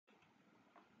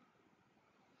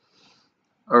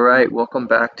Alright, welcome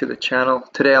back to the channel.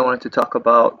 Today I wanted to talk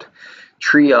about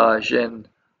triage and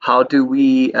how do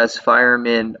we as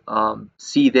firemen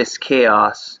see this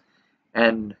chaos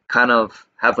and kind of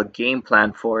have a game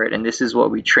plan for it, and this is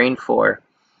what we train for.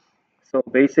 So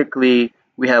basically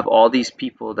we have all these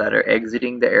people that are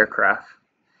exiting the aircraft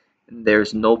and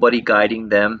there's nobody guiding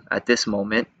them at this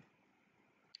moment.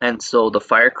 And so the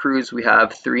fire crews, we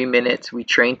have 3 minutes. We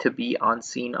train to be on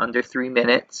scene under 3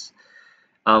 minutes.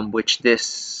 Which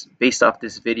this, based off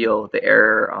this video, the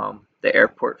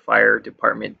airport fire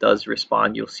department does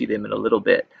respond. You'll see them in a little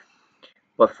bit.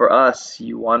 But for us,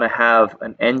 you want to have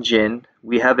an engine.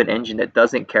 We have an engine that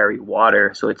doesn't carry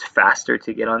water, so it's faster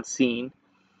to get on scene.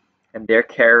 And they're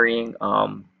carrying,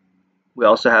 we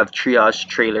also have triage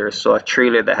trailers, so a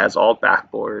trailer that has all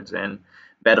backboards and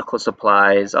medical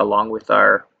supplies, along with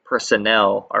our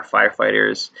personnel, our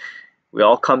firefighters. We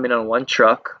all come in on one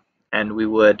truck, and we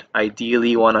would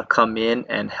ideally want to come in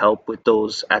and help with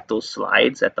those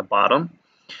slides at the bottom.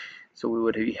 So we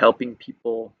would be helping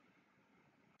people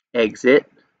exit.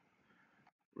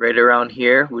 Right around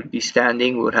here would be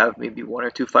standing. We would have maybe one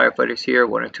or two firefighters here,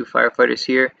 one or two firefighters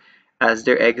here as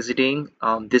they're exiting.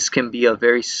 This can be a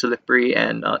very slippery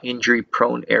and injury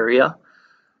prone area.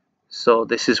 So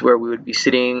this is where we would be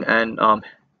sitting and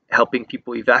helping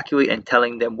people evacuate and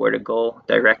telling them where to go,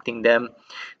 directing them.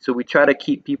 So we try to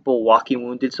keep people walking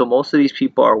wounded. So most of these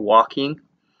people are walking.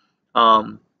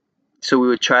 So we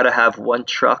would try to have one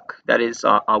truck that is,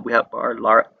 we have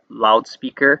our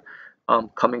loudspeaker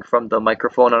coming from the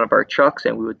microphone on of our trucks,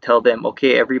 and we would tell them,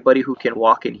 okay, everybody who can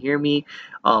walk and hear me,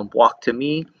 walk to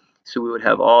me. So we would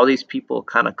have all these people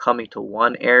kind of coming to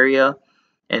one area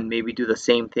and maybe do the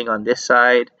same thing on this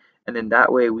side. And then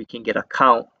that way we can get a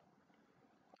count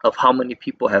of how many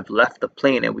people have left the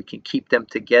plane and we can keep them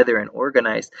together and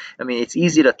organized. I mean, it's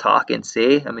easy to talk and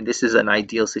say. I mean, this is an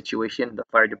ideal situation. The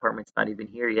fire department's not even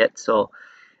here yet. So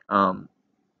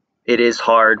it is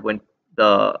hard when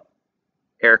the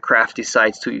aircraft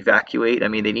decides to evacuate. I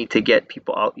mean, they need to get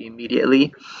people out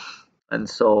immediately. And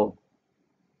so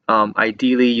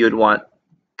ideally you'd want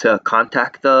to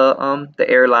contact the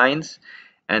airlines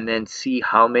and then see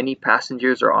how many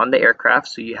passengers are on the aircraft,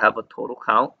 so you have a total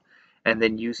count. And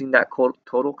then using that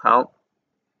total count,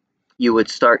 you would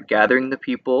start gathering the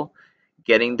people,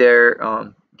 getting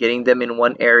them in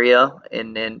one area,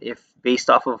 and then if based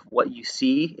off of what you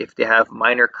see, if they have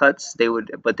minor cuts,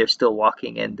 but they're still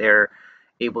walking and they're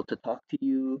able to talk to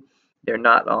you, they're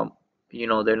not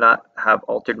they're not have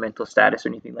altered mental status or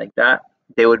anything like that,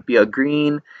 they would be a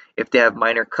green. If they have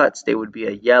minor cuts, they would be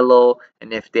a yellow,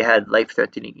 and if they had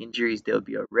life-threatening injuries, they would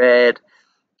be a red,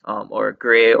 or a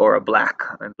gray, or a black.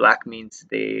 And black means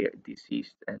they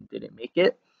deceased and didn't make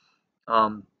it.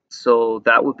 So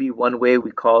that would be one way we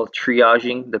call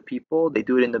triaging the people. They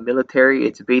do it in the military.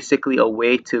 It's basically a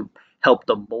way to help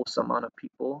the most amount of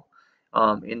people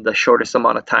in the shortest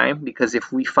amount of time. Because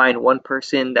if we find one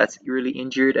person that's really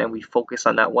injured and we focus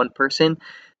on that one person,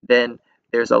 then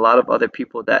there's a lot of other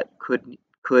people that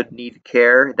could need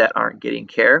care that aren't getting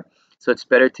care. So it's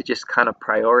better to just kind of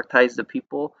prioritize the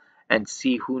people and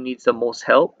see who needs the most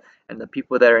help, and the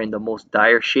people that are in the most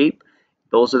dire shape,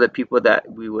 those are the people that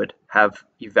we would have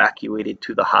evacuated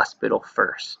to the hospital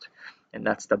first. And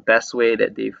that's the best way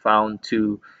that they found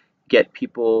to get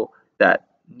people that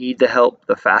need the help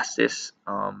the fastest.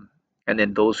 And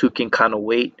then those who can kind of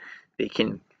wait, they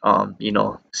can,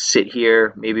 sit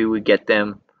here. Maybe we get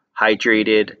them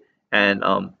hydrated and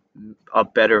a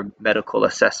better medical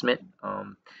assessment.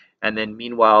 And then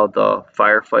meanwhile, the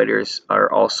firefighters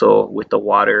are also with the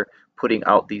water putting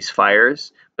out these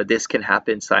fires, but this can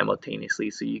happen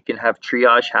simultaneously. So you can have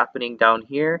triage happening down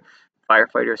here,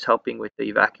 firefighters helping with the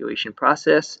evacuation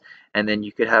process, and then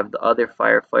you could have the other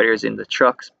firefighters in the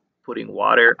trucks putting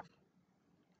water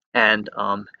and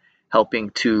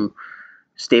helping to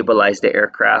stabilize the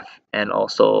aircraft and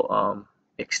also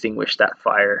extinguish that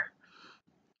fire.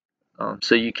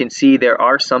 So you can see there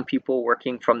are some people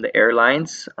working from the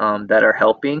airlines that are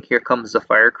helping. Here comes the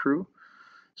fire crew.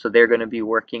 So they're going to be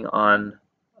working on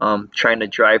trying to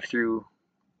drive through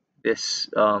this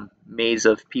maze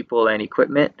of people and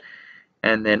equipment,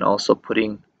 and then also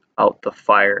putting out the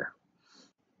fire.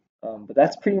 But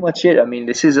that's pretty much it. I mean,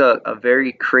 this is a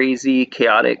very crazy,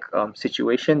 chaotic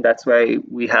situation. That's why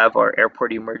we have our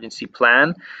airport emergency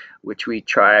plan, which we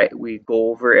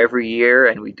go over every year,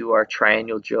 and we do our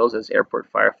triennial drills as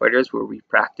airport firefighters, where we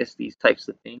practice these types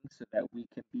of things so that we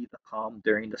can be the calm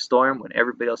during the storm. When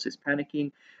everybody else is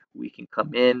panicking, we can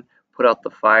come in, put out the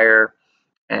fire,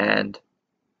 and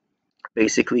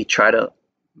basically try to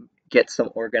get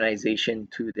some organization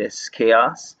to this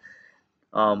chaos.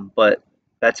 But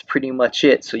that's pretty much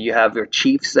it. So you have your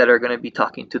chiefs that are going to be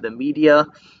talking to the media.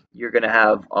 You're going to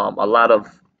have a lot of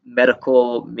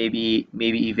medical, maybe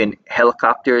even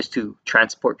helicopters to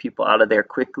transport people out of there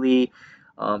quickly.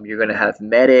 You're going to have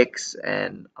medics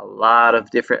and a lot of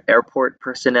different airport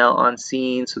personnel on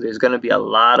scene. So there's going to be a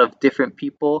lot of different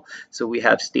people. So we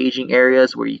have staging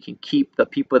areas where you can keep the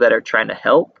people that are trying to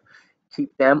help,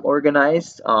 keep them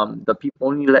organized. The people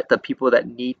only let the people that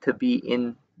need to be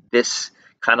in this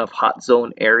kind of hot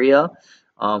zone area.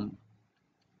 Um,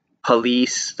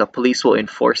 the police will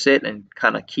enforce it and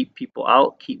kind of keep people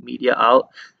out, keep media out,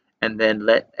 and then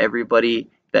let everybody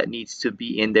that needs to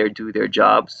be in there do their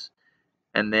jobs.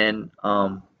 And then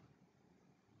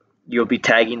you'll be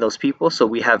tagging those people. So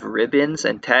we have ribbons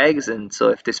and tags, and so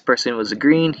if this person was a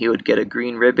green, he would get a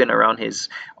green ribbon around his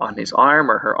on his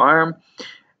arm or her arm,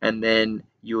 and then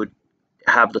you would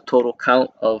have the total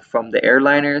count of from the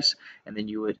airliners, and then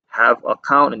you would have a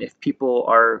count, and if people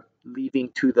are leaving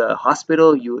to the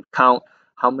hospital, you would count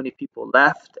how many people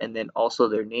left and then also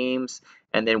their names,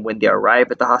 and then when they arrive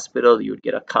at the hospital, you would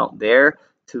get a count there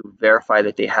to verify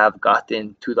that they have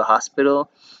gotten to the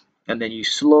hospital. And then you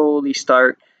slowly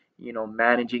start,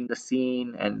 managing the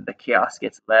scene, and the chaos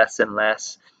gets less and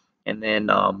less, and then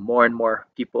more and more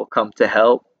people come to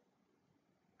help.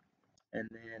 And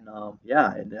then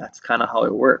yeah, and that's kind of how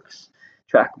it works.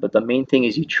 But the main thing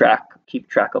is you keep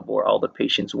track of where all the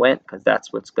patients went, because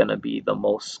that's what's going to be the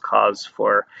most cause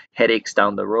for headaches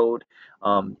down the road.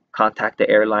 Contact the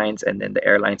airlines, and then the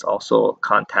airlines also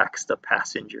contacts the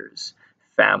passengers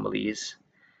families,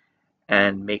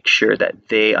 and make sure that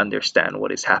they understand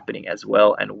what is happening as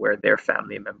well and where their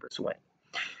family members went.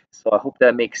 So I hope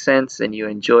that makes sense and you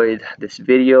enjoyed this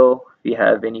video. If you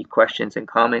have any questions and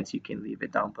comments, you can leave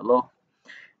it down below,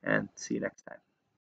 and see you next time.